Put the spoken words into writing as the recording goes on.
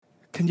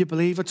Can you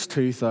believe it's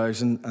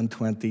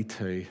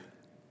 2022?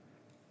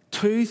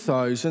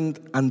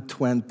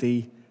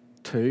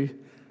 2022.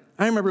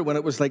 I remember when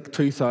it was like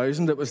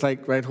 2000, it was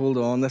like, right, hold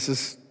on,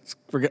 it's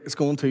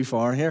going too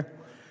far here.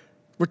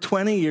 We're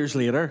 20 years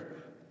later,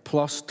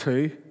 plus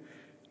 2.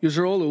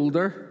 You're all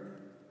older,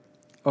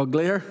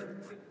 uglier.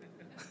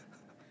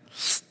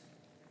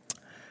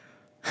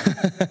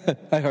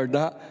 I heard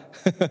that.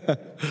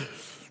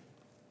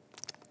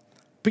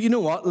 But you know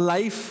what?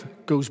 Life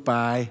goes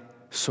by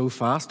so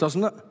fast,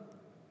 doesn't it?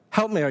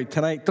 Help me out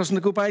tonight. Doesn't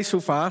it go by so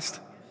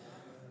fast?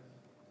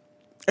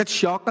 It's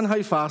shocking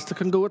how fast it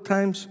can go at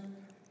times.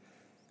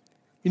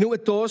 You know,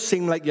 it does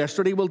seem like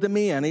yesterday, well, to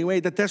me anyway,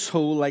 that this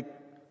whole,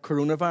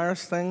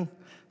 coronavirus thing,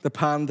 the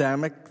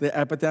pandemic, the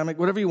epidemic,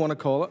 whatever you want to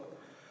call it,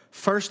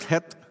 first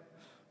hit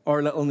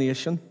our little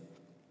nation.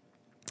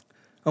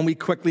 And we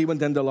quickly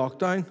went into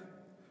lockdown.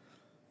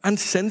 And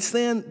since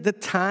then, the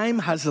time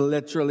has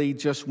literally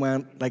just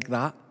went like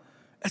that.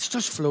 It's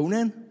just flown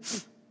in.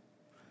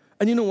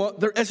 And you know what?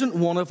 There isn't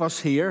one of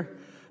us here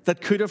that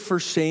could have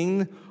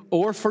foreseen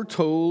or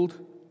foretold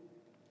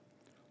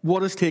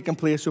what has taken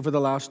place over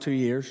the last 2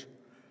 years.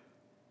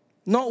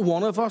 Not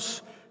one of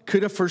us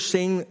could have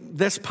foreseen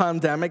this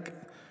pandemic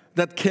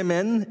that came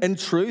in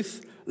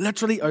truth,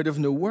 literally out of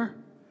nowhere.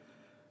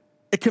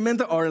 It came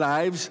into our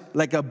lives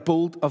like a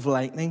bolt of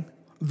lightning.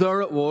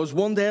 There it was.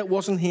 One day it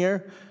wasn't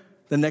here.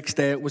 The next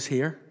day it was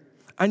here.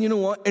 And you know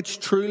what? It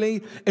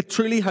truly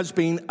has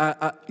been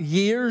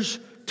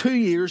 2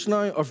 years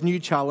now of new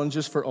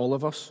challenges for all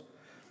of us.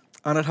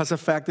 And it has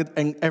affected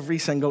in every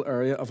single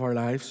area of our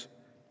lives.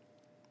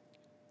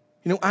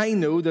 You know, I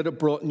know that it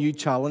brought new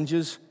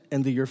challenges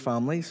into your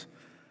families.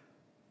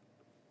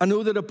 I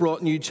know that it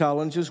brought new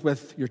challenges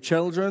with your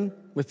children,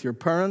 with your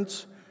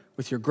parents,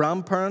 with your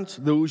grandparents,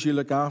 those you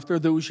look after,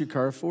 those you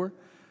care for,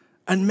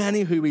 and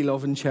many who we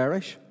love and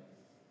cherish.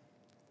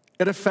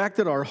 It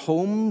affected our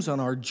homes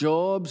and our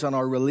jobs and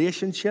our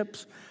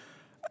relationships,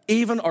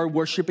 even our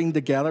worshiping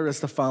together as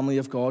the family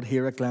of God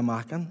here at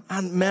Glenmachan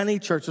and many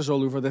churches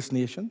all over this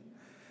nation.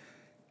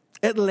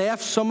 It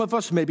left some of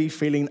us maybe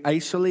feeling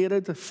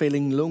isolated,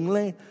 feeling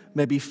lonely,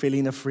 maybe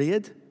feeling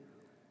afraid.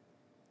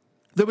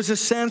 There was a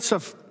sense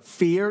of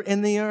fear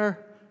in the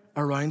air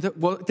around it.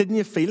 Well, didn't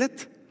you feel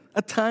it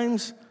at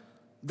times?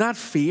 That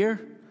fear,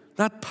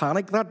 that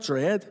panic, that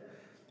dread.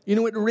 You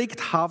know, it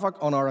wreaked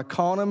havoc on our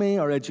economy,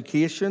 our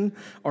education,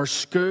 our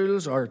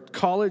schools, our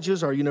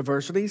colleges, our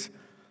universities.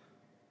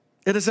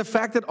 It has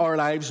affected our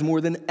lives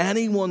more than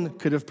anyone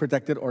could have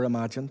predicted or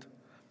imagined.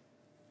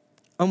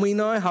 And we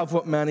now have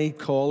what many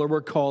call, or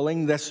we're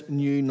calling, this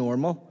new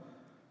normal.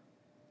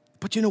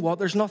 But you know what?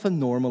 There's nothing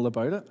normal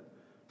about it.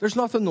 There's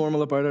nothing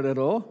normal about it at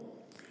all.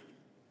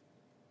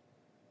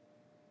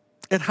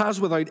 It has,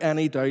 without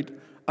any doubt,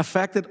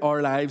 affected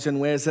our lives in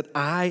ways that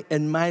I,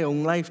 in my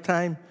own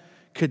lifetime,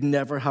 could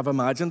never have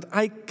imagined.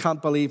 I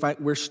can't believe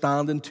we're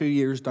standing 2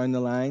 years down the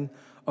line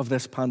of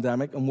this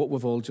pandemic and what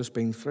we've all just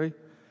been through.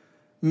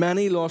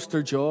 Many lost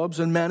their jobs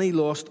and many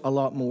lost a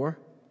lot more.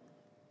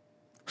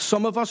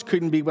 Some of us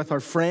couldn't be with our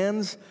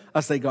friends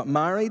as they got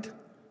married.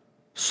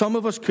 Some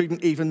of us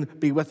couldn't even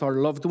be with our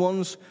loved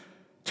ones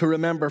to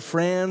remember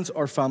friends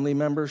or family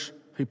members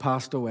who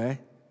passed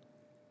away.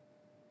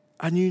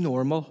 A new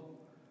normal,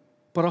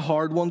 but a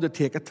hard one to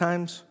take at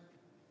times.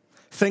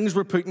 Things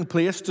were put in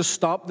place to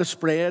stop the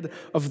spread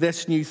of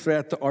this new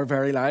threat to our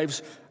very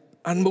lives.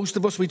 And most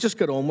of us, we just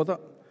got on with it.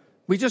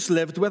 We just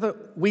lived with it.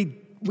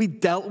 We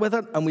dealt with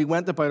it, and we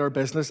went about our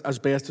business as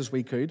best as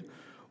we could.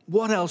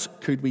 What else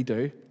could we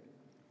do?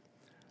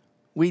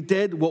 We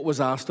did what was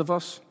asked of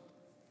us.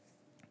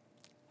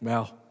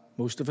 Well,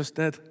 most of us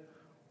did.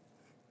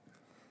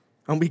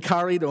 And we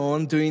carried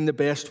on doing the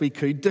best we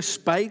could,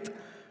 despite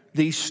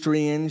these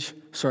strange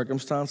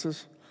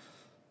circumstances.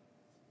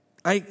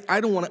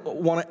 I don't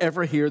want to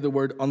ever hear the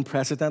word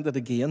unprecedented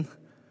again.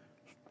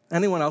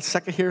 Anyone else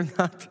sick of hearing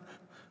that?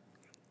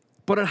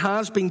 But it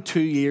has been 2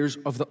 years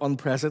of the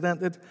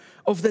unprecedented,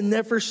 of the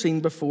never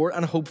seen before,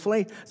 and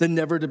hopefully the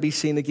never to be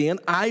seen again.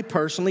 I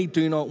personally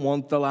do not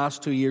want the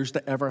last 2 years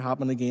to ever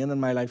happen again in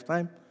my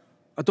lifetime.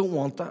 I don't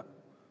want that.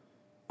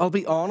 I'll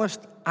be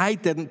honest, I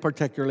didn't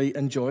particularly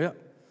enjoy it.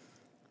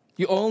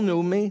 You all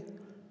know me.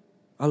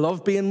 I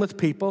love being with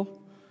people.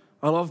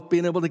 I love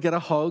being able to get a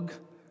hug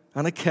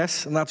and a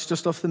kiss, and that's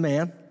just off the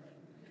men.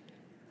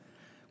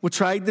 We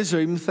tried the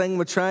Zoom thing.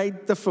 We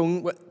tried the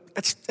phone.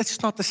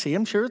 It's not the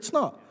same. Sure, it's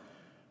not.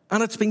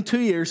 And it's been 2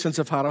 years since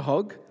I've had a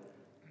hug.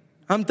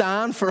 I'm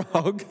down for a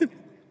hug.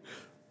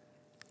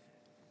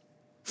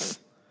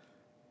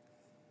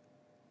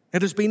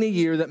 It has been a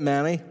year that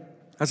many,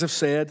 as I've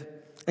said,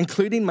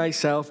 including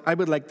myself, I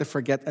would like to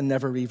forget and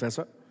never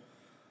revisit.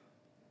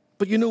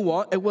 But you know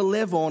what? It will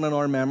live on in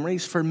our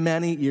memories for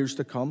many years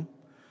to come.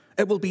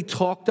 It will be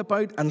talked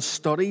about and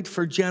studied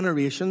for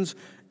generations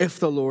if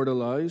the Lord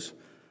allows.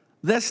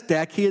 This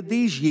decade,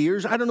 these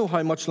years, I don't know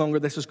how much longer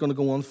this is going to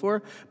go on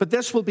for, but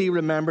this will be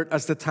remembered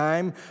as the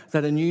time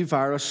that a new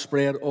virus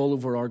spread all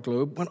over our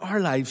globe, when our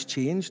lives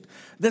changed.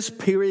 This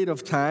period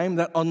of time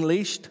that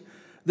unleashed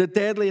the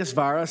deadliest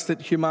virus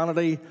that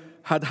humanity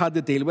had had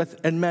to deal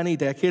with in many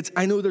decades.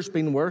 I know there's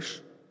been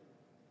worse.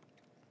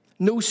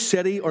 No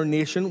city or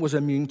nation was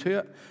immune to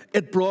it.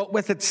 It brought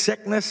with it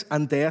sickness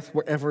and death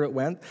wherever it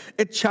went.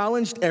 It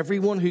challenged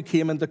everyone who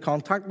came into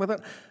contact with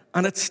it,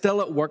 and it's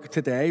still at work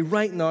today,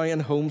 right now in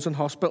homes and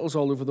hospitals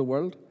all over the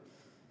world.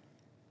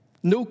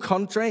 No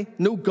country,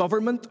 no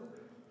government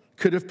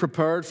could have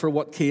prepared for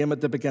what came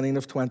at the beginning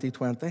of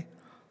 2020.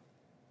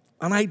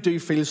 And I do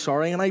feel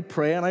sorry, and I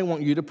pray, and I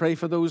want you to pray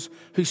for those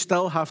who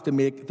still have to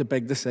make the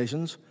big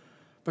decisions,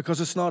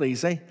 because it's not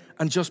easy.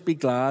 And just be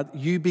glad,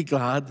 you be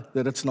glad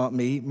that it's not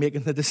me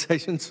making the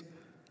decisions.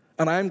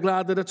 And I'm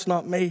glad that it's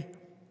not me.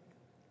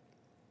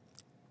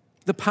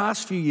 The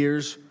past few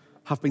years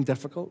have been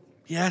difficult.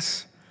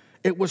 Yes,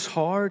 it was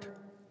hard.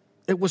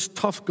 It was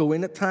tough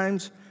going at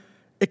times.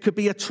 It could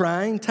be a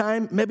trying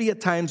time. Maybe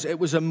at times it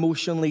was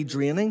emotionally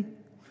draining.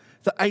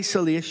 The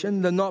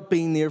isolation, the not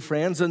being near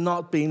friends, the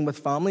not being with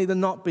family, the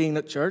not being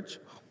at church.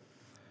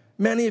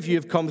 Many of you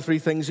have come through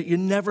things that you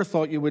never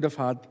thought you would have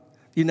had.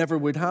 You never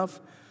would have.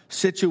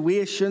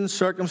 Situations,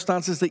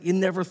 circumstances that you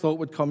never thought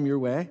would come your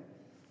way.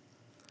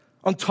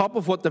 On top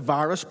of what the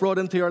virus brought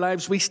into our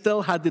lives, we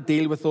still had to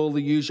deal with all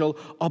the usual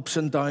ups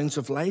and downs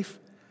of life.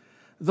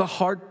 The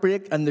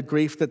heartbreak and the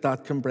grief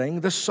that can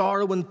bring. The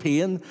sorrow and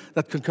pain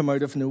that can come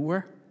out of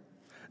nowhere.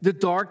 The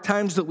dark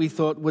times that we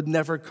thought would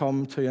never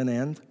come to an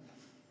end.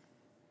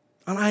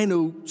 And I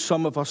know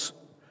some of us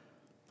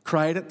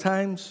cried at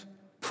times,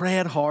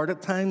 prayed hard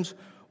at times,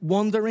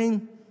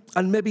 wondering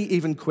and maybe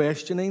even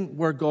questioning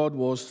where God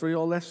was through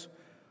all this.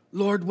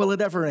 Lord, will it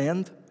ever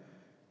end?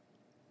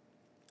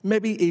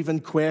 Maybe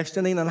even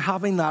questioning and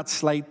having that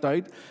slight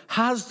doubt.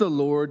 Has the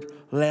Lord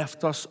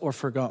left us or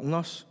forgotten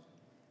us?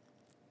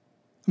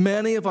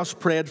 Many of us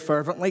prayed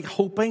fervently,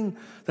 hoping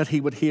that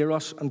he would hear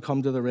us and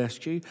come to the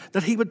rescue,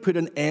 that he would put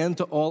an end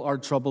to all our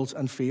troubles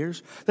and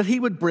fears, that he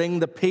would bring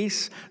the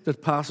peace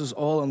that passes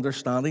all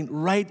understanding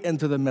right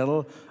into the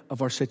middle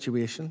of our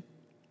situation,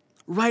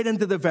 right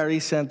into the very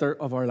center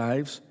of our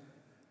lives.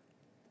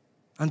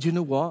 And you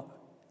know what?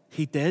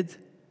 He did.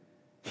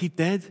 He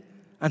did,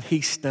 and he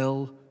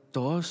still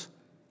does.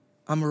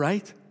 Am I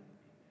right?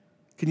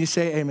 Can you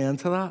say amen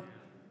to that?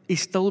 He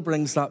still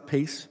brings that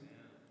peace.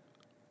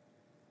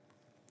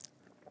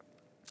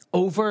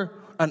 Over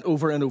and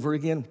over and over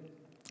again.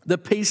 The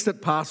peace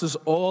that passes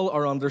all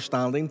our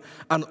understanding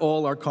and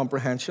all our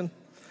comprehension.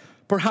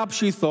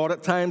 Perhaps you thought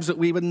at times that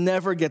we would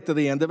never get to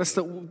the end of this,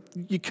 that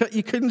you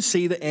couldn't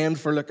see the end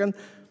for looking.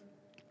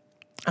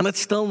 And it's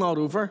still not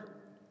over.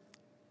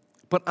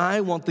 But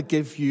I want to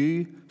give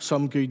you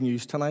some good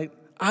news tonight.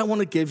 I want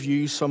to give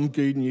you some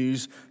good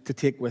news to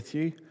take with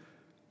you.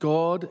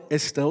 God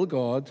is still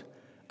God,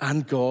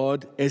 and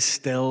God is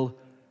still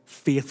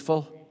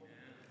faithful.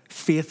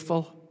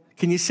 Faithful.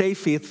 Can you say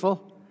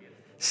faithful?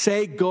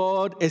 Say,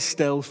 God is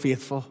still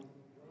faithful.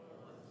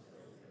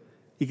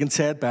 You can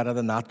say it better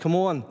than that. Come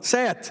on,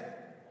 say it.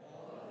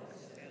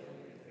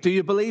 Do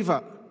you believe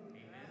it?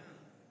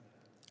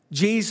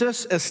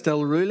 Jesus is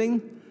still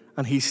ruling,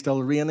 and he's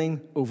still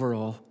reigning over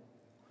all.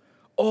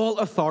 All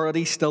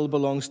authority still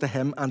belongs to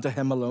him and to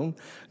him alone.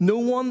 No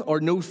one or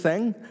no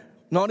thing,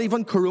 not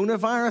even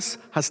coronavirus,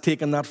 has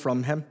taken that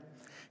from him.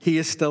 He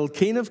is still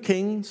King of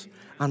Kings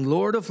and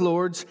Lord of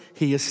Lords.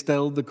 He is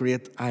still the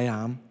great I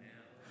am.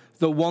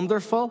 The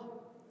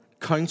wonderful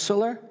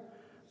Counselor,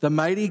 the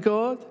mighty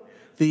God,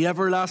 the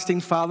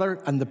everlasting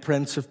Father, and the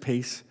Prince of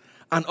Peace.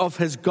 And of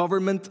his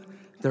government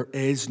there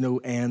is no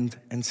end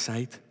in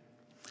sight.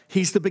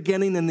 He's the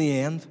beginning and the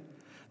end,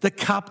 the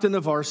captain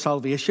of our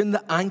salvation,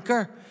 the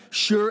anchor,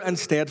 sure and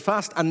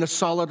steadfast, and the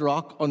solid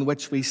rock on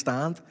which we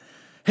stand.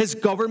 His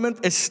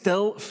government is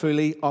still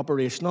fully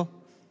operational.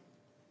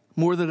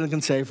 More than I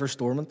can say for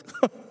Stormont.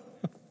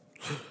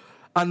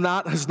 And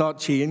that has not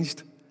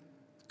changed.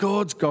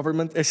 God's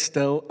government is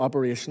still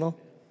operational.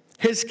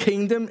 His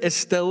kingdom is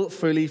still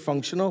fully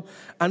functional,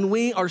 and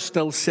we are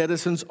still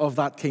citizens of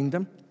that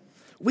kingdom.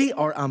 We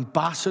are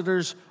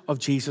ambassadors of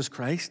Jesus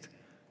Christ.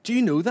 Do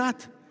you know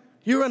that?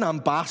 You're an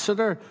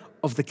ambassador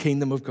of the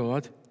kingdom of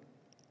God.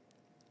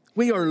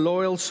 We are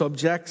loyal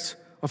subjects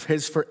of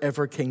his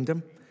forever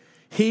kingdom.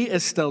 He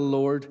is still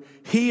Lord.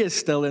 He is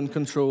still in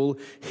control.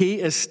 He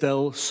is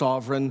still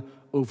sovereign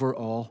over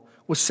all.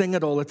 We sing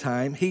it all the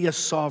time. He is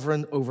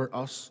sovereign over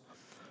us,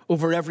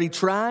 over every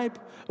tribe,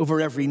 over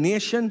every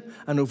nation,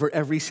 and over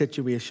every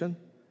situation.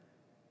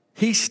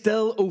 He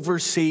still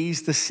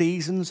oversees the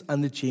seasons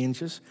and the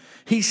changes.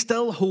 He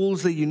still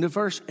holds the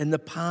universe in the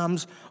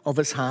palms of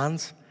his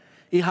hands.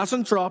 He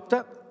hasn't dropped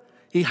it.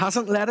 He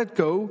hasn't let it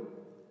go.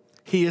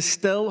 He is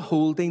still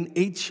holding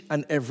each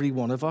and every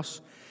one of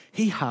us.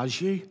 He has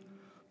you.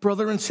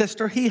 Brother and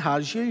sister, he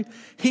has you.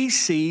 He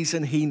sees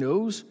and he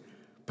knows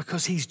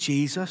because he's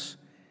Jesus.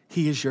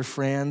 He is your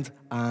friend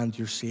and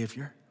your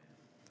Savior.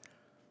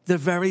 The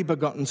very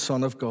begotten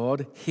Son of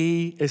God,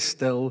 he is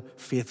still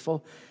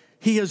faithful.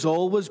 He has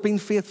always been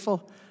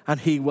faithful, and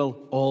he will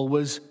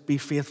always be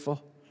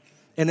faithful.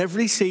 In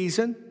every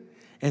season,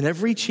 in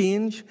every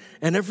change,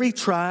 in every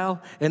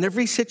trial, in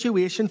every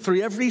situation,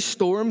 through every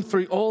storm,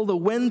 through all the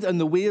wind and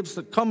the waves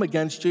that come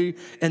against you,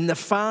 in the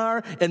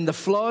fire, in the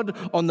flood,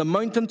 on the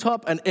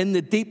mountaintop, and in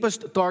the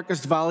deepest,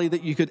 darkest valley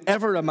that you could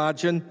ever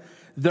imagine,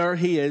 there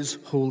he is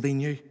holding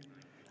you.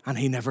 And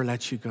he never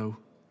lets you go.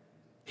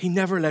 He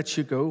never lets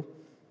you go.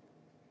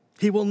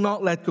 He will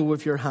not let go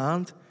of your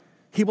hand.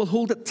 He will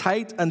hold it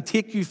tight and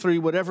take you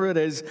through whatever it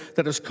is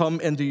that has come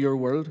into your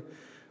world.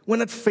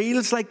 When it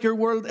feels like your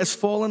world is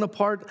falling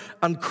apart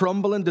and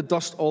crumbling to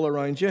dust all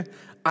around you,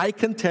 I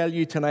can tell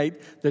you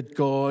tonight that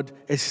God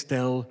is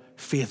still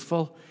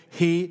faithful.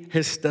 He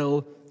is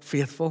still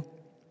faithful.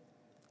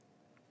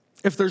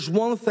 If there's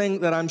one thing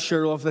that I'm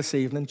sure of this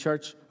evening,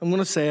 church, I'm going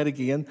to say it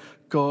again.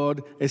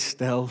 God is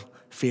still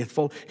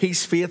faithful.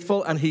 He's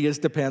faithful and he is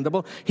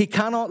dependable. He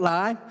cannot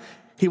lie.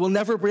 He will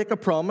never break a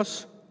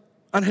promise.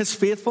 And his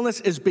faithfulness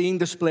is being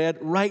displayed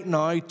right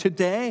now,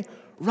 today,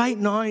 right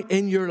now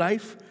in your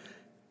life.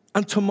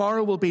 And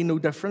tomorrow will be no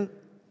different.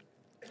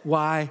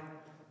 Why?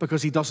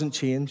 Because he doesn't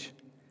change.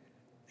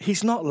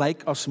 He's not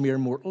like us mere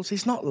mortals.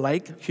 He's not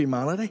like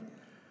humanity.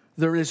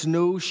 There is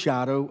no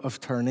shadow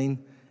of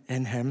turning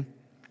in him.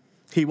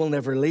 He will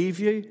never leave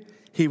you.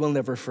 He will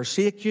never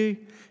forsake you.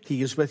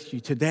 He is with you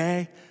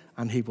today,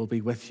 and he will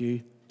be with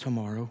you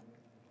tomorrow.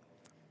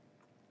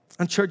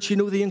 And church, you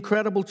know, the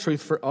incredible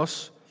truth for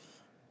us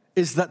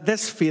is that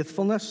this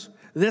faithfulness,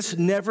 this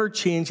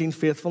never-changing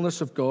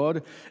faithfulness of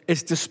God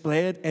is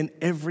displayed in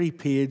every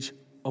page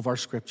of our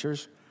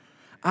scriptures.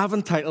 I've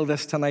entitled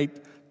this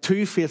tonight,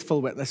 Two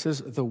Faithful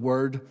Witnesses, the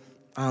Word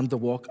and the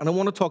Walk. And I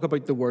want to talk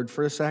about the Word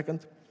for a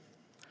second.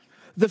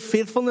 The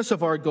faithfulness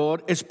of our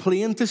God is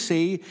plain to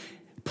see,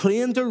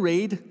 plain to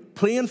read,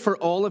 plain for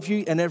all of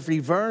you in every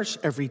verse,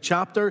 every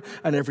chapter,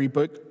 and every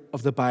book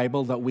of the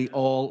Bible that we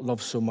all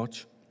love so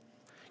much.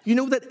 You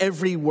know that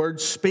every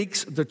word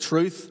speaks the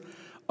truth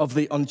of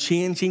the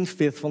unchanging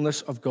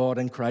faithfulness of God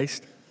in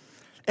Christ.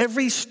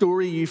 Every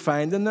story you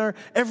find in there,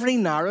 every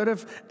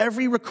narrative,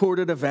 every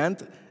recorded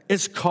event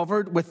is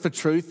covered with the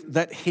truth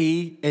that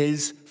he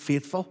is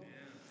faithful.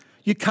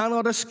 You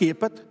cannot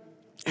escape it.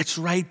 It's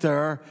right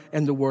there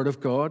in the Word of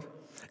God.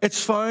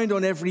 It's found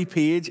on every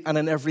page and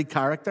in every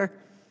character.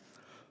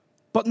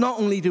 But not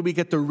only do we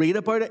get to read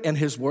about it in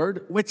his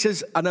Word, which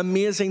is an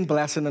amazing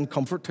blessing and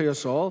comfort to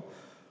us all,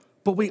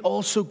 but we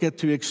also get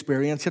to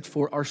experience it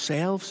for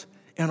ourselves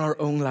in our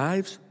own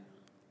lives.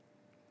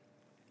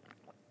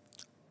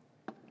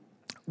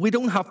 We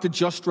don't have to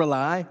just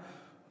rely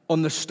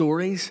on the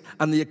stories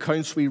and the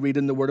accounts we read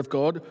in the Word of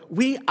God.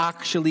 We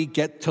actually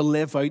get to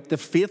live out the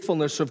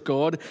faithfulness of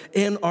God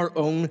in our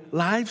own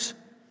lives.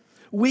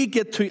 We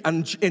get to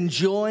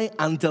enjoy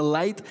and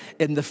delight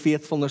in the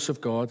faithfulness of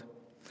God.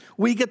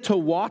 We get to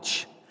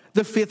watch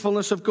the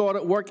faithfulness of God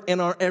at work in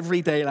our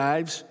everyday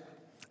lives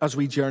as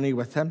we journey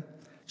with him.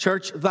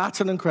 Church,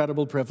 that's an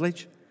incredible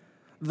privilege.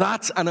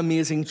 That's an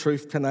amazing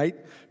truth tonight,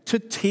 to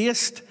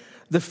taste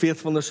the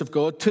faithfulness of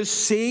God, to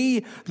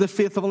see the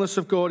faithfulness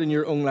of God in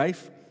your own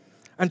life.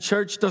 And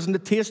church, doesn't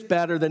it taste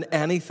better than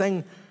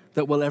anything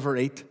that we'll ever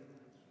eat?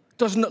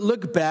 Doesn't it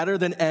look better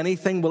than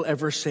anything we'll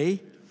ever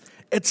see?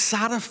 It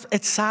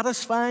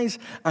satisfies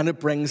and it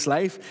brings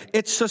life.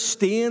 It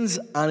sustains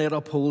and it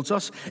upholds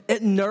us.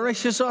 It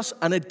nourishes us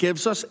and it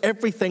gives us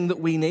everything that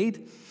we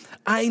need.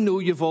 I know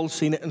you've all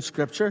seen it in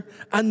Scripture.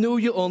 I know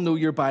you all know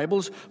your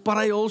Bibles, but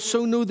I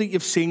also know that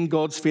you've seen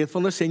God's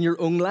faithfulness in your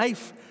own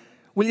life.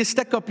 Will you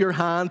stick up your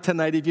hand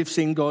tonight if you've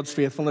seen God's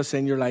faithfulness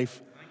in your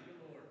life?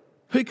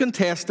 Who can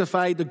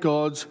testify to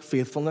God's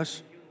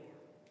faithfulness?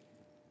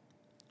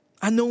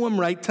 I know I'm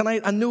right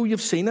tonight. I know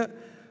you've seen it.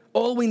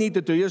 All we need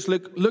to do is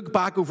look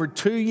back over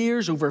 2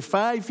 years, over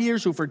 5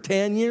 years, over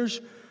 10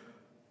 years.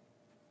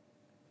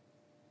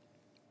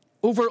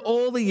 Over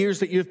all the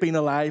years that you've been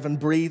alive and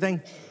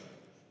breathing,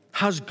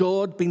 has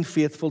God been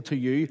faithful to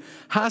you?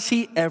 Has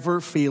he ever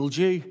failed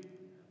you?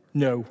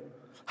 No.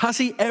 Has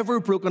he ever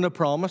broken a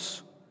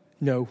promise?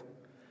 No.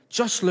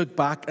 Just look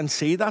back and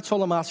see. That's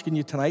all I'm asking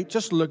you tonight.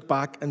 Just look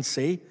back and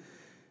see.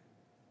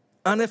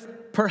 And if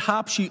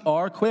perhaps you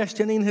are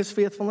questioning his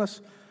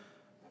faithfulness,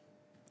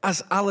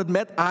 as I'll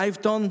admit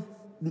I've done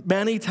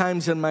many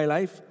times in my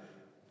life,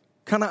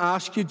 can I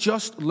ask you,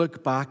 just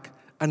look back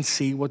and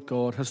see what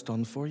God has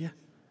done for you?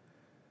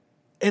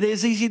 It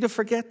is easy to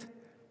forget.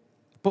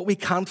 But we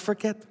can't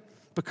forget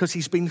because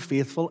he's been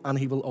faithful and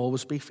he will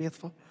always be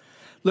faithful.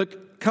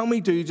 Look, can we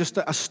do just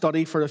a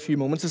study for a few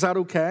moments? Is that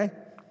okay?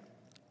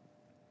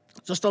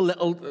 Just a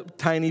little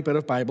tiny bit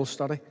of Bible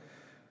study.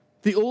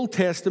 The Old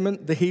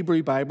Testament, the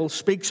Hebrew Bible,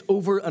 speaks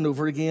over and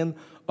over again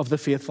of the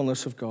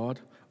faithfulness of God,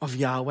 of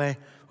Yahweh,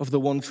 of the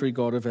one true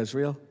God of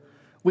Israel.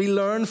 We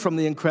learn from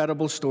the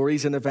incredible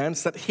stories and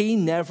events that he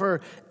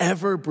never,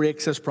 ever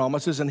breaks his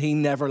promises and he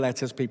never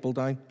lets his people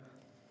down.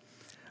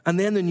 And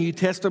then the New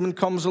Testament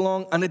comes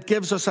along and it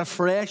gives us a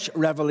fresh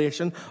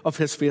revelation of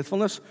his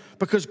faithfulness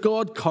because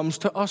God comes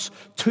to us,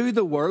 to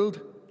the world,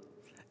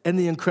 in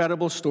the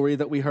incredible story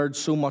that we heard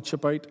so much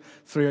about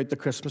throughout the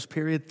Christmas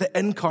period, the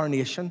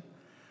incarnation.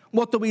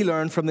 What do we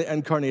learn from the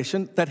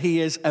incarnation? That he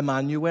is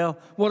Emmanuel.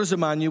 What does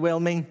Emmanuel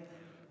mean?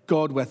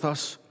 God with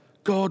us.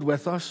 God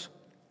with us.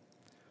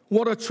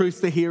 What a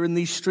truth to hear in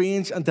these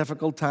strange and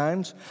difficult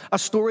times. A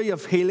story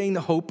of healing,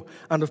 hope,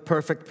 and of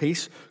perfect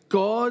peace.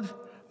 God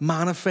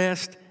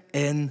manifest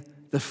in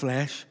the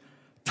flesh,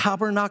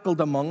 tabernacled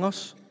among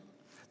us.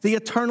 The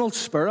eternal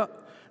Spirit,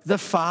 the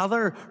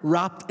Father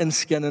wrapped in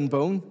skin and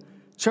bone.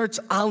 Church,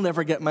 I'll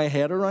never get my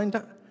head around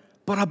it,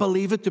 but I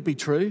believe it to be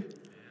true.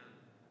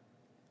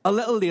 A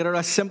little later,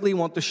 I simply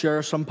want to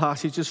share some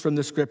passages from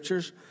the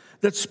Scriptures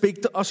that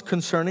speak to us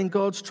concerning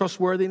God's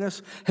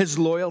trustworthiness, his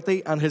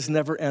loyalty, and his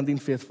never-ending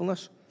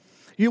faithfulness.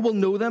 You will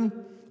know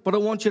them, but I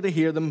want you to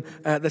hear them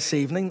this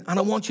evening, and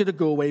I want you to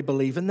go away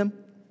believing them.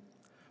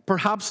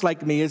 Perhaps,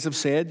 like me, as I've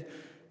said,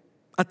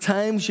 at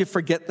times you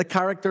forget the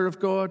character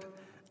of God,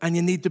 and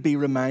you need to be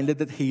reminded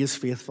that he is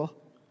faithful.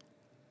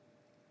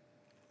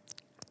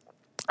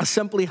 I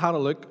simply had a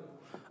look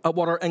at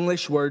what our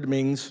English word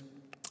means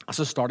as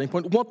a starting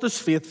point. What does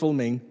faithful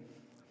mean?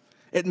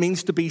 It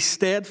means to be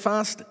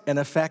steadfast in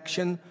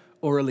affection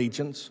or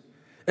allegiance.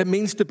 It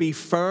means to be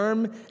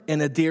firm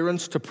in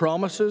adherence to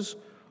promises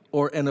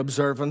or in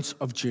observance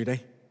of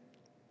duty.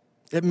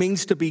 It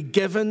means to be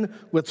given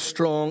with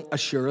strong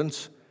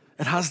assurance.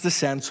 It has the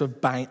sense of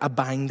a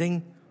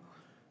binding.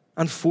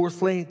 And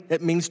fourthly,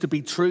 it means to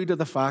be true to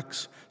the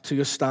facts,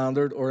 to a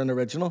standard or an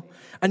original.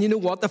 And you know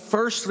what? The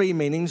first three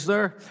meanings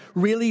there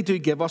really do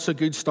give us a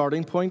good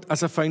starting point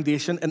as a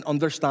foundation in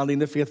understanding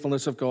the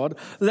faithfulness of God.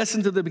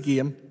 Listen to the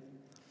beginning.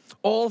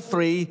 All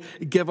three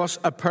give us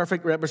a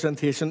perfect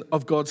representation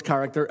of God's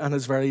character and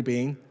his very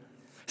being.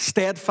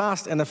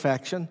 Steadfast in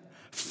affection,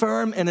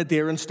 firm in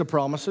adherence to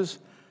promises,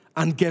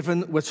 and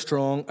given with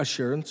strong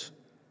assurance.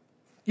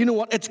 You know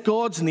what? It's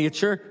God's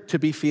nature to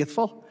be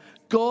faithful.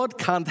 God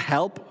can't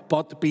help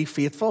but be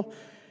faithful.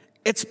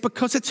 It's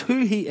because it's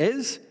who he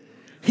is.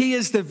 He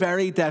is the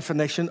very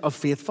definition of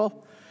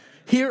faithful.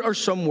 Here are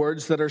some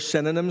words that are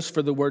synonyms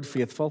for the word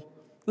faithful.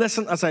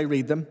 Listen as I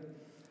read them.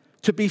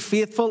 To be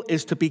faithful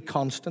is to be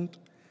constant.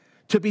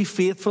 To be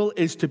faithful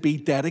is to be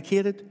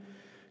dedicated.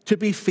 To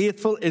be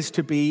faithful is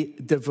to be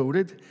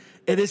devoted.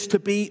 It is to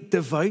be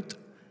devout.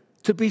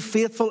 To be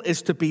faithful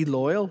is to be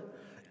loyal.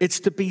 It's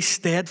to be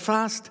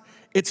steadfast.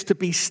 It's to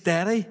be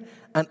steady.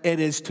 And it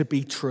is to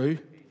be true.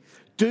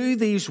 Do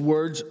these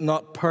words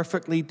not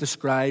perfectly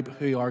describe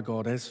who our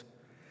God is?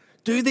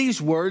 Do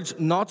these words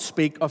not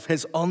speak of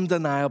his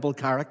undeniable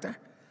character?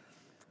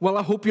 Well,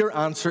 I hope your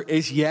answer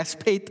is yes,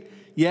 Pete.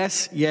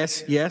 Yes,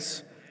 yes,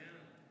 yes.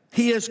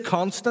 He is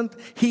constant.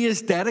 He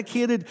is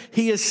dedicated.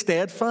 He is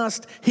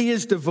steadfast. He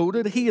is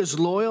devoted. He is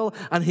loyal.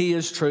 And he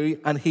is true.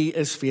 And he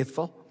is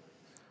faithful.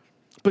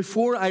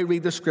 Before I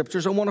read the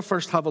scriptures, I want to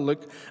first have a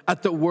look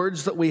at the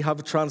words that we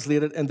have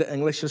translated into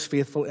English as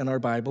faithful in our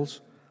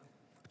Bibles.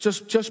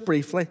 Just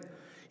briefly.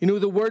 You know,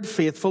 the word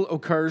faithful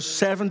occurs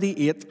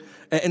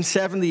in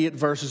 78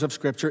 verses of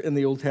Scripture in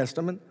the Old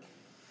Testament.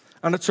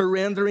 And it's a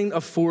rendering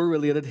of 4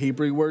 related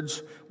Hebrew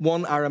words,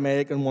 1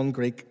 Aramaic and 1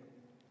 Greek.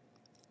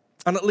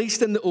 And at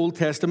least in the Old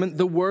Testament,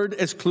 the word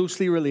is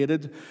closely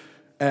related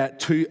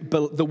to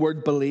the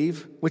word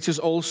believe, which is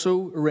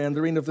also a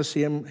rendering of the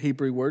same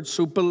Hebrew word.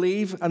 So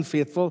believe and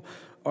faithful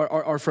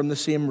are from the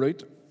same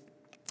root.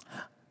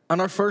 And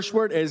our first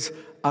word is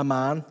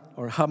aman,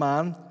 or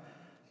haman.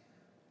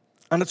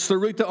 And it's the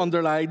root that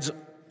underlies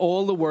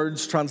all the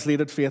words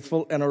translated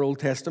faithful in our Old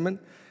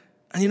Testament.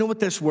 And you know what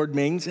this word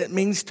means? It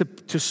means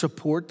to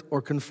support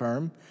or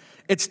confirm.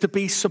 It's to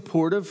be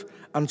supportive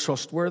and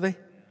trustworthy.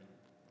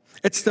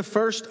 It's the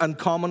first and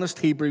commonest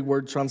Hebrew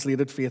word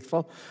translated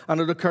faithful,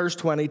 and it occurs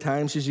 20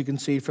 times, as you can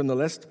see from the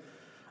list.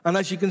 And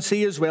as you can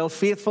see as well,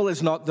 faithful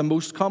is not the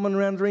most common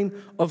rendering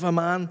of a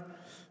man.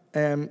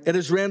 It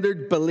is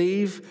rendered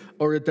believe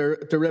or a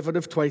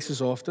derivative twice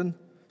as often.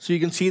 So you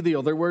can see the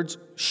other words: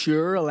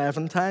 sure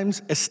 11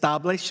 times,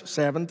 establish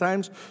 7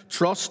 times,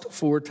 trust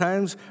 4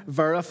 times,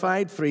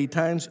 verified 3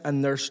 times,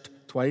 and nursed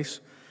twice.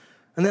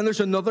 And then there's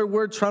another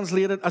word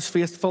translated as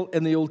faithful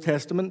in the Old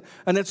Testament,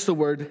 and it's the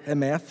word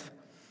emeth.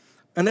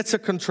 And it's a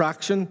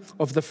contraction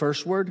of the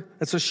first word.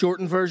 It's a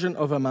shortened version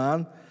of a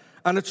man.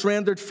 And it's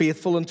rendered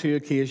faithful on 2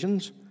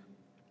 occasions.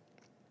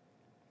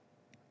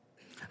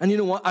 And you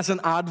know what? As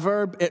an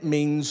adverb, it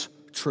means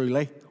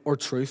truly or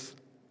truth.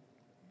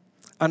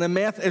 And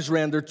emeth is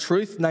rendered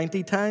truth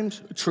 90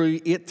 times, true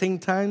 18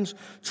 times,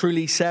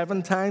 truly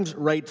 7 times,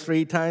 right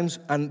 3 times,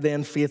 and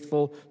then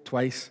faithful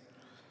twice.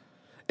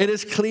 It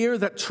is clear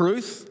that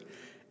truth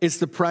is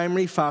the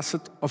primary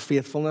facet of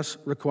faithfulness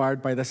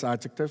required by this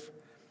adjective.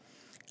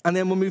 And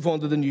then we'll move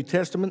on to the New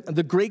Testament. And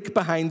the Greek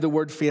behind the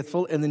word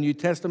faithful in the New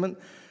Testament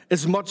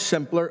is much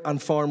simpler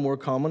and far more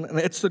common. And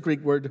it's the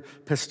Greek word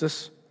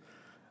pistis.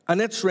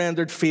 And it's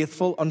rendered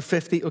faithful on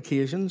 50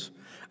 occasions.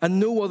 And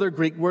no other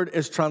Greek word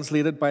is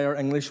translated by our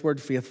English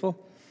word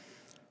faithful.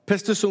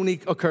 Pistis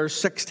only occurs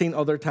 16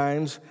 other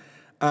times.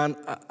 And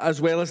as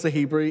well as the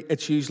Hebrew,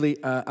 it's usually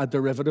a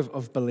derivative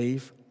of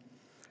believe.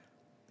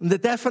 And the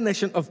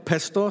definition of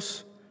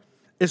pistos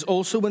is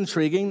also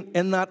intriguing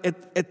in that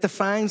it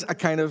defines a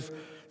kind of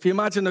If you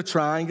imagine a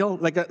triangle,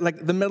 like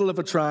the middle of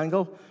a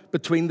triangle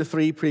between the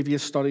three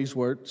previous studied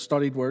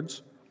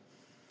words,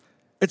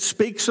 it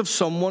speaks of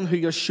someone who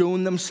has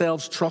shown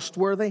themselves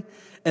trustworthy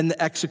in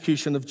the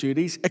execution of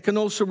duties. It can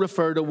also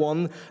refer to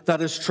one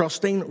that is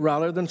trusting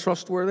rather than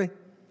trustworthy.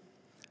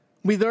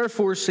 We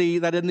therefore see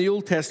that in the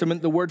Old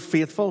Testament, the word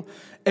faithful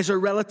is a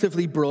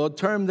relatively broad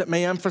term that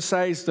may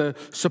emphasize the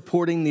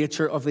supporting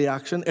nature of the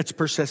action, its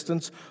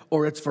persistence,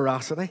 or its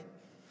veracity.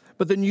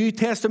 But the New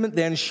Testament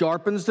then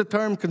sharpens the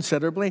term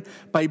considerably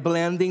by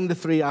blending the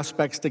three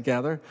aspects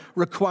together,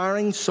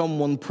 requiring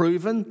someone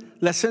proven,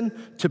 listen,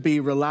 to be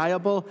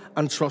reliable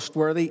and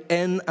trustworthy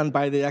in and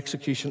by the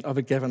execution of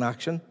a given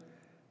action.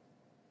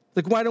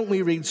 Like, why don't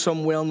we read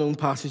some well-known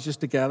passages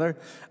together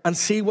and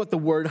see what the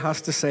Word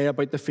has to say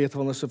about the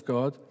faithfulness of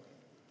God?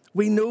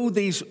 We know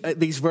these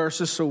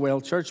verses so well,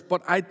 church,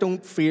 but I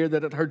don't fear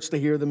that it hurts to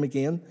hear them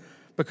again,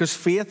 because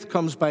faith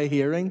comes by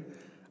hearing,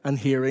 and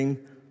hearing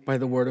by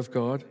the Word of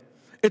God.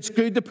 It's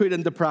good to put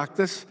into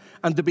practice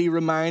and to be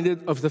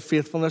reminded of the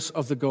faithfulness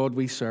of the God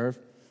we serve.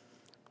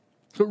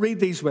 So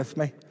read these with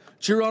me.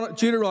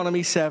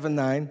 Deuteronomy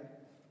 7:9.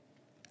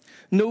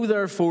 Know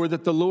therefore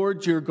that the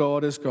Lord your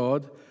God is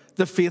God,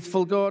 the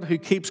faithful God who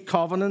keeps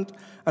covenant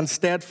and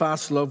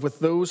steadfast love with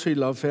those who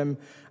love him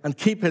and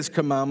keep his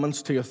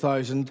commandments to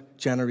 1,000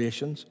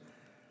 generations.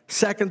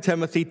 2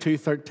 Timothy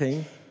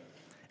 2:13.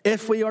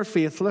 If we are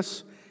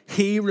faithless,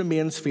 he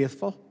remains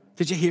faithful.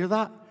 Did you hear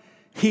that?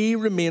 He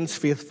remains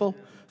faithful,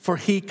 for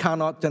he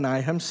cannot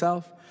deny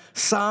himself.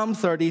 Psalm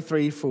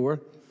 33:4.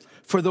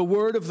 For the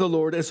word of the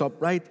Lord is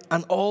upright,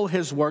 and all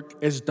his work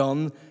is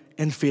done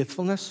in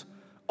faithfulness.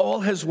 All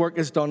his work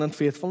is done in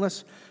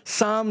faithfulness.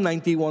 Psalm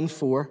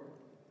 91:4.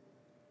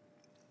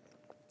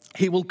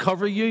 He will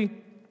cover you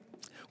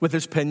with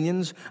his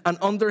pinions, and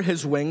under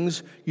his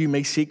wings you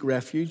may seek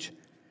refuge.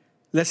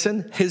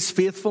 Listen, his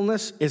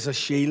faithfulness is a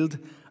shield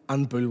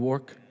and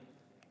bulwark.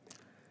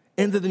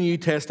 Into the New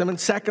Testament,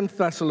 2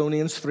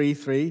 Thessalonians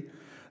 3:3.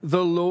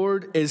 The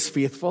Lord is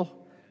faithful,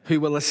 who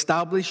will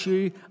establish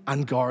you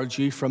and guard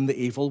you from the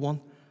evil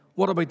one.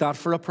 What about that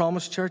for a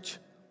promise, church?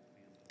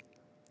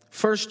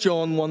 1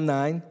 John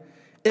 1:9.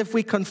 If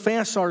we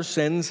confess our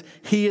sins,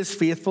 he is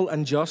faithful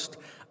and just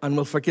and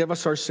will forgive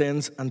us our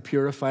sins and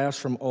purify us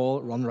from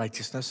all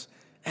unrighteousness.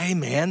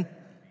 Amen.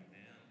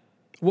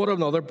 What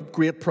another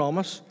great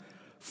promise.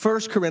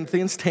 1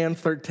 Corinthians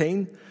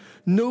 10:13.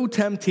 No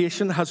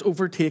temptation has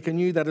overtaken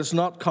you that is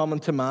not common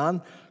to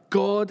man.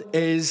 God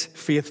is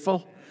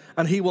faithful,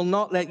 and he will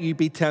not let you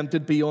be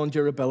tempted beyond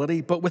your ability.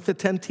 But with the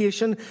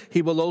temptation,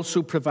 he will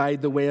also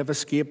provide the way of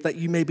escape that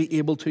you may be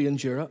able to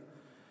endure it.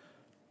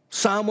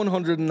 Psalm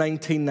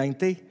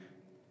 119:90.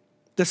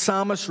 The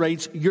psalmist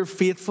writes, your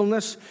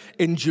faithfulness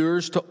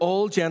endures to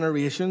all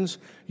generations.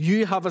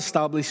 You have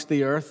established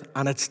the earth,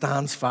 and it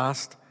stands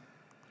fast.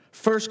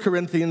 1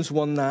 Corinthians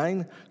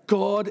 1:9.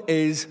 God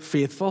is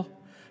faithful,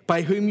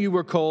 by whom you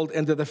were called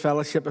into the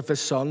fellowship of his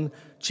Son,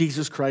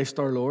 Jesus Christ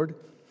our Lord.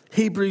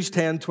 Hebrews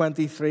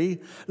 10:23.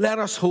 Let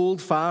us hold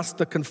fast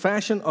the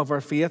confession of our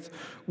faith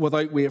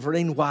without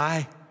wavering.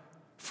 Why?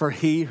 For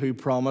he who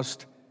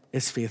promised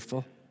is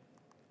faithful.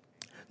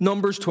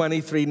 Numbers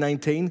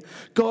 23:19.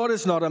 God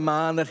is not a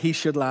man that he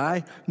should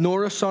lie,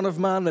 nor a son of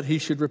man that he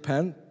should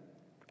repent.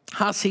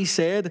 Has he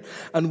said,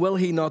 and will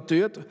he not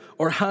do it?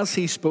 Or has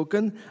he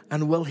spoken,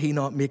 and will he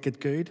not make it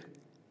good?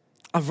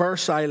 A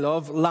verse I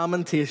love,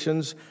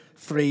 Lamentations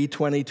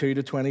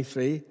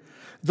 3:22-23.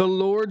 The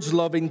Lord's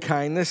loving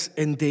kindnesses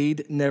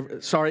indeed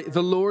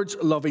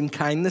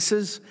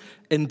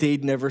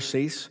never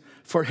cease,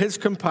 for his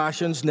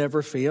compassions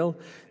never fail.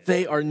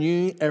 They are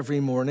new every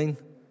morning.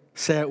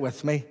 Say it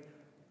with me.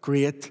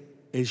 Great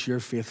is your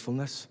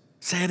faithfulness.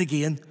 Say it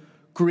again.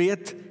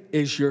 Great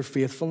is your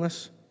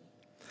faithfulness.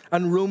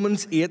 And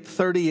Romans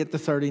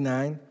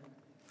 8:38-39.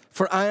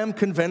 For I am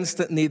convinced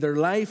that neither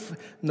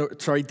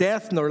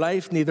death nor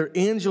life, neither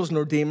angels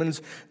nor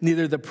demons,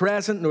 neither the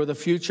present nor the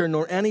future,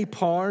 nor any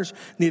powers,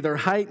 neither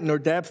height nor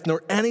depth,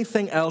 nor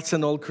anything else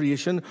in all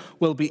creation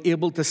will be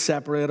able to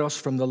separate us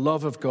from the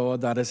love of God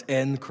that is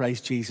in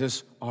Christ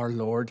Jesus our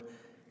Lord.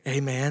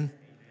 Amen.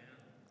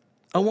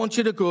 I want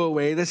you to go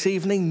away this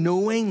evening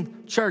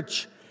knowing,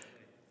 church,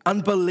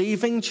 and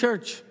believing,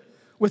 church,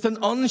 with an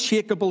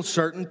unshakable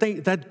certainty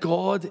that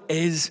God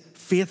is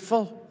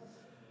faithful.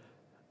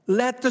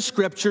 Let the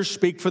scriptures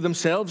speak for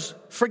themselves.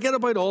 Forget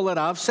about all that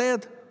I've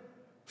said.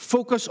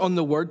 Focus on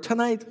the word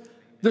tonight.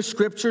 The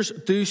scriptures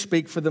do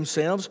speak for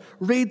themselves.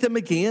 Read them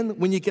again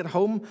when you get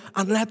home,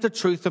 and let the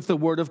truth of the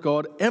word of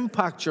God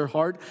impact your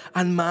heart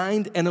and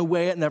mind in a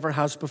way it never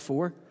has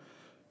before.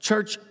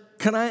 Church,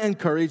 can I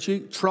encourage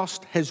you?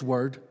 Trust his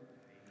word.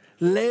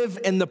 Live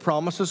in the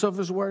promises of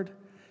his word.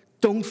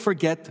 Don't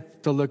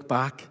forget to look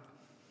back.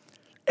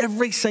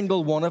 Every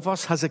single one of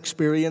us has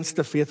experienced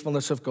the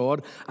faithfulness of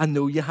God. I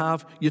know you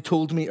have. You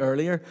told me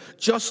earlier.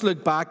 Just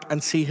look back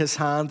and see his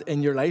hand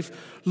in your life.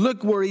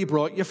 Look where he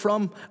brought you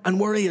from and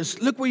where he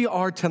is. Look where you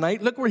are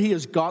tonight. Look where he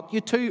has got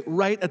you to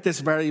right at this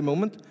very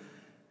moment.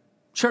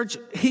 Church,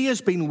 he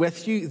has been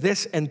with you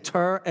this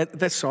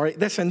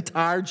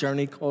entire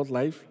journey called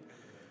life.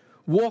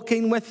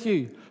 Walking with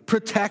you,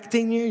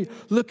 protecting you,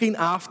 looking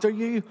after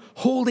you,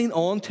 holding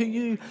on to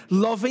you,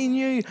 loving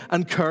you,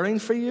 and caring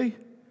for you.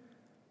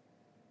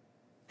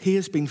 He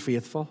has been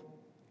faithful,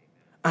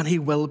 and he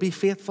will be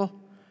faithful.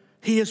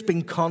 He has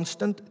been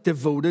constant,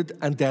 devoted,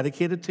 and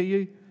dedicated to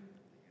you,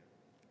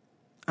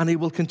 and he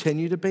will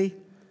continue to be.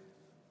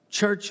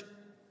 Church,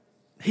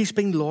 he's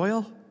been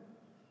loyal.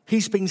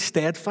 He's been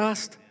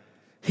steadfast.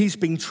 He's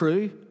been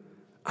true,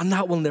 and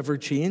that will never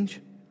change.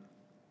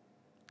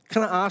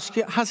 Can I ask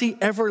you, has he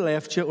ever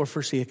left you or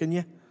forsaken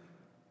you?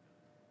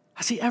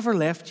 Has he ever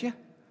left you?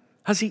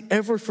 Has he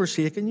ever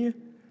forsaken you?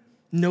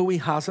 No, he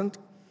hasn't.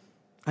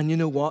 And you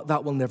know what?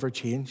 That will never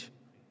change.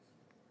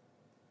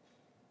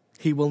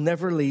 He will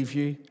never leave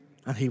you,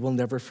 and he will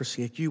never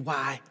forsake you.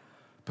 Why?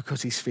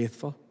 Because he's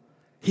faithful.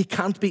 He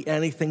can't be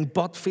anything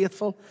but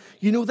faithful.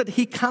 You know that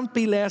he can't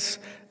be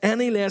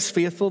any less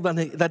faithful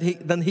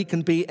than he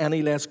can be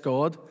any less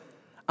God.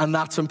 And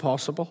that's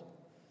impossible.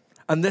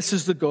 And this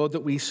is the God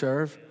that we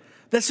serve.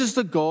 This is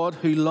the God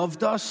who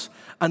loved us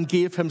and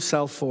gave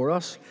himself for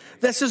us.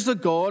 This is the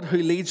God who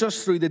leads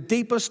us through the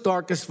deepest,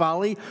 darkest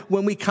valley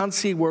when we can't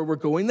see where we're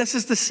going. This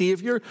is the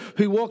Savior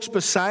who walks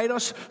beside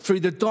us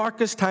through the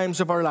darkest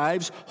times of our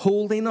lives,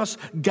 holding us,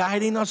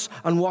 guiding us,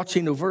 and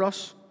watching over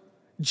us.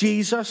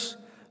 Jesus,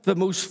 the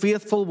most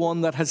faithful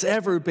one that has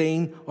ever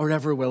been or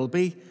ever will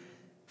be.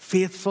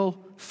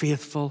 Faithful,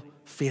 faithful,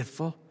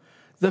 faithful.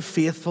 The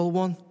faithful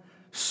one,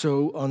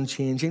 so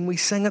unchanging. We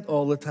sing it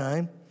all the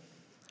time.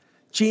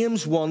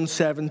 James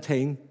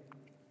 1:17.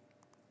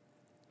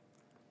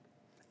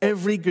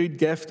 Every good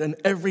gift and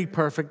every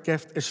perfect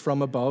gift is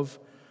from above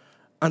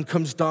and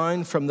comes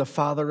down from the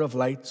Father of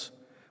lights,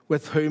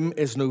 with whom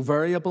is no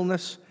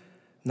variableness,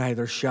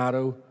 neither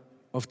shadow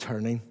of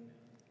turning.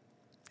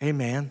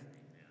 Amen.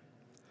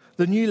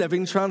 The New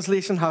Living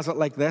Translation has it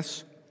like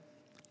this.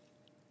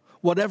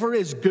 Whatever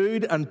is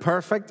good and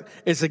perfect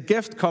is a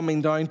gift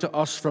coming down to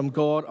us from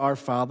God our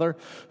Father,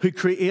 who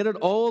created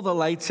all the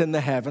lights in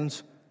the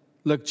heavens.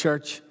 Look,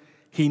 church,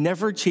 he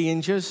never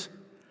changes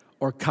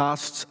or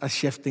casts a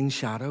shifting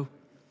shadow.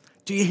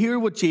 Do you hear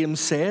what James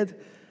said?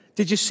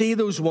 Did you see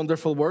those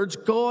wonderful words?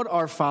 God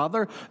our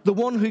Father, the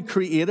one who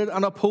created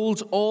and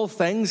upholds all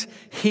things,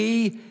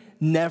 he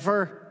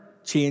never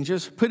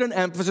changes. Put an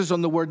emphasis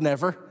on the word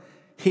never.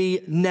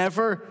 He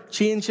never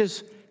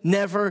changes,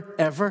 never,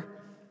 ever.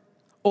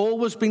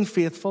 Always been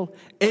faithful,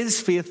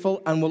 is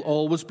faithful, and will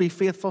always be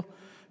faithful.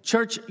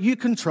 Church, you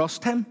can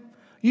trust him.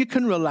 You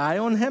can rely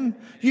on him.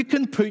 You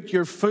can put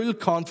your full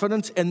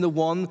confidence in the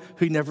one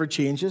who never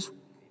changes.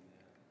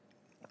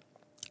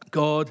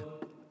 God,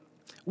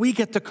 we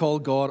get to call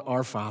God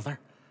our Father.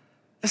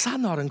 Is that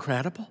not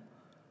incredible?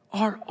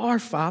 Our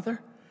Father,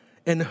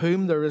 in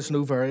whom there is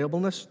no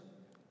variableness.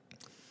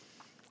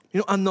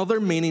 You know,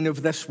 another meaning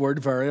of this word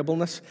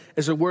variableness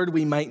is a word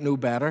we might know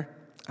better,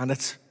 and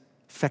it's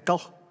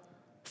fickle.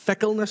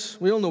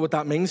 Fickleness. We all know what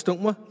that means,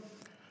 don't we?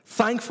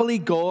 Thankfully,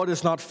 God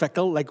is not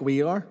fickle like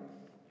we are.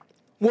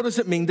 What does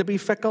it mean to be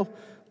fickle?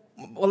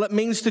 Well, it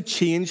means to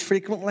change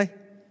frequently,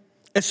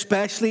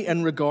 especially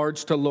in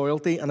regards to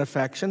loyalty and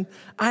affection.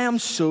 I am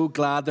so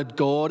glad that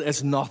God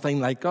is nothing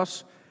like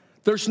us.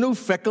 There's no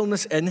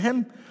fickleness in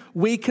him.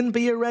 We can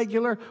be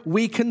irregular.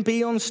 We can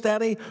be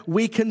unsteady.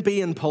 We can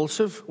be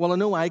impulsive. Well, I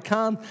know I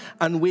can.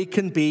 And we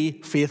can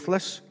be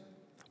faithless.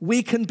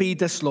 We can be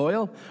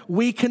disloyal.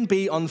 We can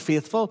be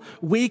unfaithful.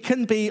 We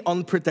can be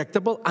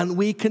unpredictable. And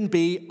we can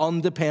be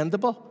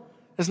undependable.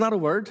 Isn't that a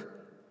word?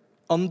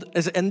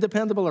 Is it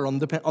independable or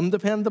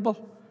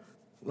undependable?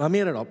 I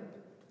made it up.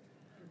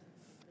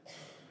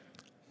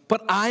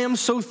 But I am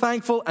so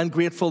thankful and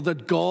grateful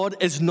that God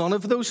is none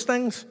of those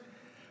things.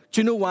 Do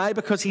you know why?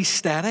 Because he's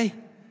steady.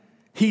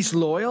 He's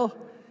loyal.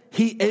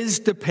 He is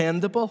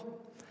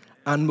dependable.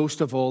 And most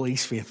of all,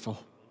 he's faithful.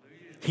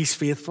 He's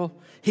faithful.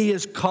 He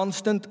is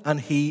constant and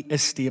he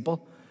is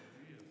stable.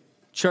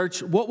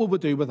 Church, what would we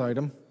do without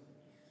him?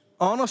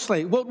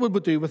 Honestly, what would we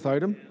do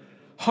without him?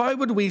 How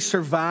would we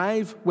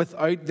survive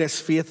without this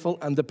faithful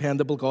and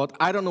dependable God?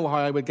 I don't know how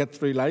I would get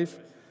through life.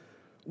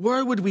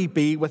 Where would we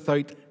be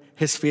without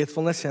his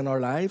faithfulness in our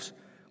lives?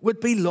 We'd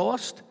be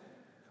lost.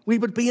 We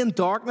would be in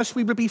darkness.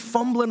 We would be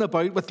fumbling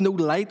about with no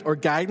light or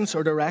guidance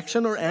or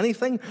direction or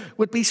anything.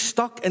 We'd be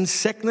stuck in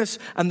sickness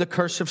and the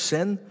curse of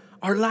sin.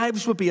 Our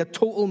lives would be a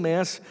total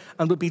mess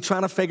and we'd be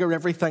trying to figure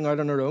everything out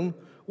on our own.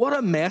 What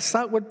a mess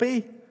that would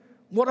be.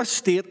 What a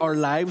state our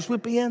lives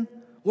would be in.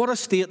 What a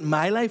state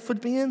my life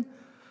would be in.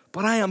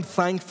 But I am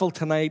thankful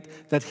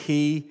tonight that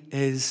he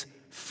is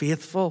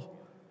faithful,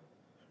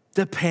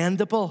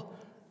 dependable,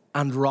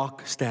 and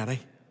rock steady.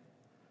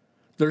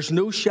 There's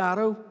no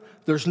shadow,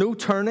 there's no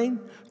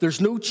turning,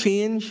 there's no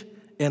change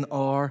in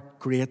our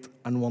great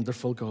and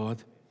wonderful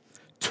God.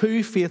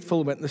 Two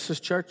faithful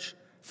witnesses, church.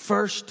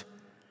 First,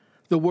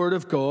 the Word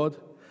of God,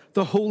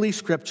 the Holy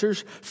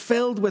Scriptures,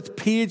 filled with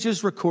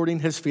pages recording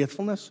his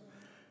faithfulness.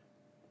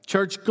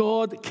 Church,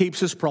 God keeps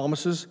his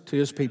promises to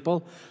his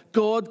people.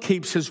 God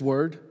keeps his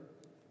word.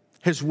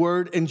 His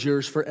word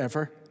endures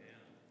forever.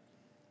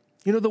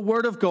 You know, the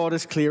word of God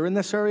is clear in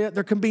this area.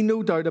 There can be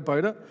no doubt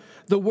about it.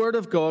 The word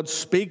of God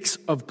speaks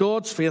of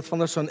God's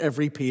faithfulness on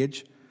every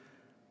page.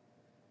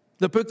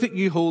 The book that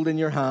you hold in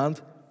your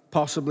hand,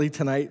 possibly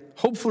tonight,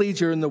 hopefully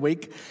during the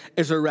week,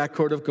 is a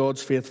record of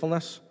God's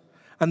faithfulness.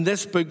 And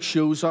this book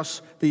shows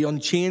us the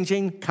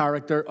unchanging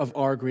character of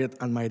our great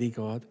and mighty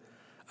God.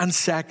 And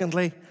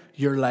secondly,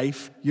 your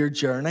life, your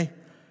journey.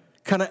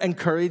 Can I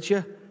encourage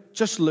you?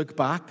 Just look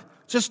back.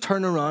 Just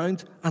turn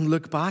around and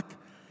look back.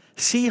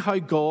 See how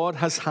God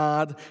has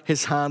had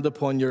his hand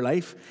upon your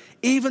life.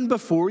 Even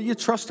before you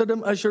trusted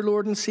him as your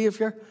Lord and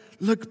Savior,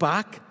 look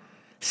back.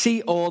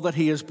 See all that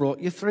he has brought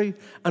you through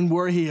and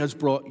where he has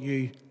brought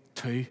you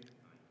to.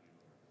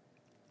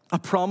 I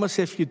promise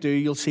if you do,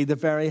 you'll see the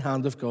very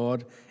hand of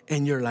God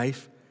in your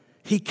life.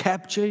 He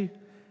kept you.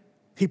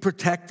 He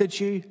protected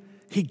you.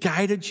 He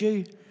guided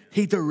you.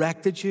 He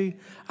directed you.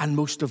 And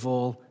most of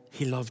all,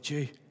 he loved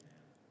you.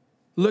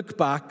 Look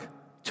back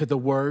to the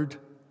word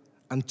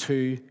and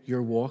to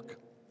your walk.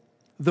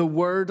 The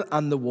word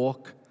and the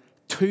walk,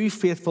 two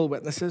faithful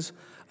witnesses,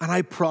 and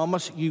I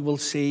promise you will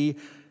see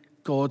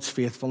God's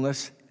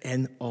faithfulness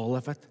in all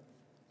of it.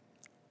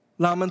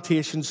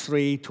 Lamentations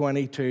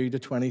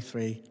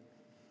 3:22-23.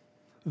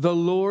 The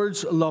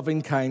Lord's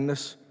loving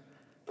kindness,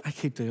 I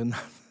keep doing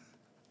that.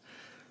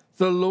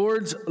 The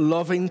Lord's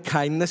loving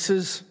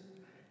kindnesses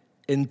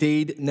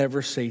indeed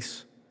never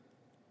cease,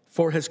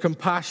 for his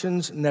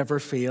compassions never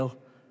fail.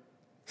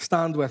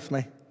 Stand with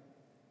me.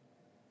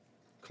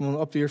 Come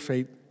on, up to your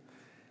feet.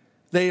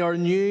 They are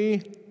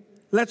new.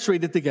 Let's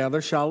read it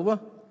together, shall we?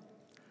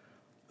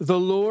 The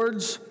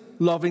Lord's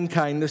loving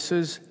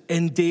kindnesses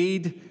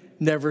indeed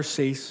never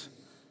cease,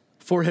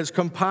 for his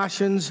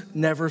compassions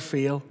never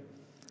fail.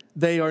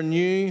 They are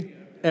new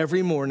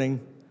every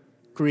morning.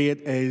 Great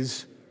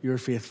is your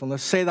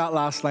faithfulness. Say that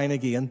last line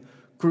again.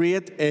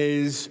 Great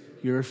is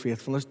your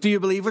faithfulness. Do you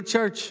believe it,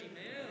 church?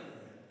 Amen.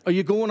 Are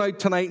you going out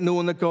tonight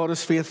knowing that God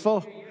is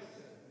faithful?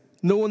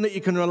 Knowing that you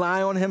can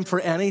rely on him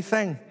for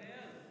anything? Amen.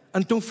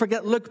 And don't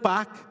forget, look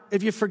back.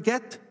 If you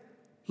forget,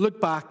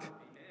 look back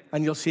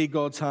and you'll see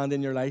God's hand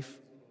in your life.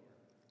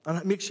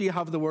 And make sure you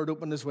have the word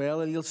open as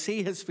well, and you'll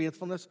see his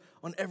faithfulness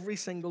on every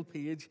single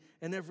page,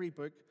 in every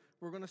book.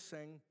 We're going to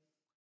sing.